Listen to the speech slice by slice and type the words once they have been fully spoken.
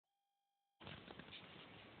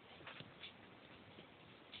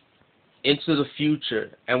into the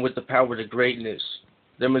future, and with the power to greatness,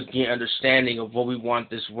 there must be an understanding of what we want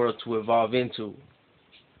this world to evolve into.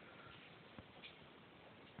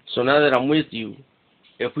 So now that I'm with you,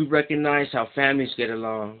 if we recognize how families get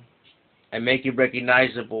along and make it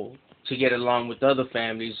recognizable to get along with other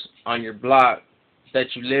families on your block that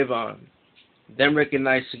you live on, then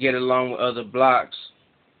recognize to get along with other blocks,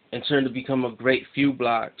 in turn to become a great few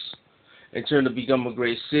blocks, in turn to become a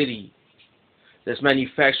great city that's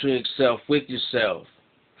manufacturing itself with yourself,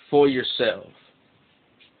 for yourself,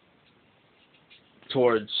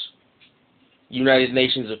 towards United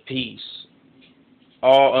Nations of Peace,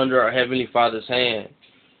 all under our Heavenly Father's hand,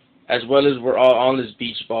 as well as we're all on this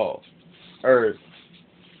beach ball, Earth.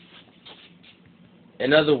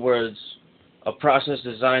 In other words, a process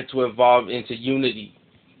designed to evolve into unity,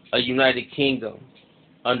 a united kingdom,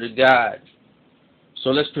 under God. So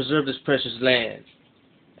let's preserve this precious land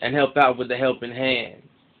and help out with the helping hand.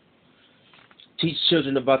 Teach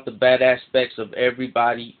children about the bad aspects of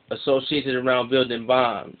everybody associated around building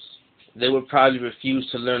bombs. They would probably refuse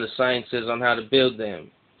to learn the sciences on how to build them,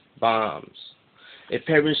 bombs. If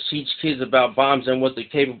parents teach kids about bombs and what they're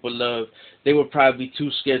capable of, they would probably be too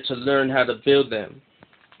scared to learn how to build them.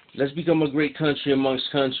 Let's become a great country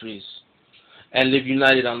amongst countries and live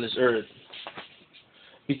united on this earth.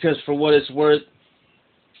 Because for what it's worth,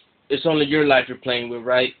 it's only your life you're playing with,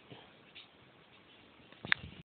 right?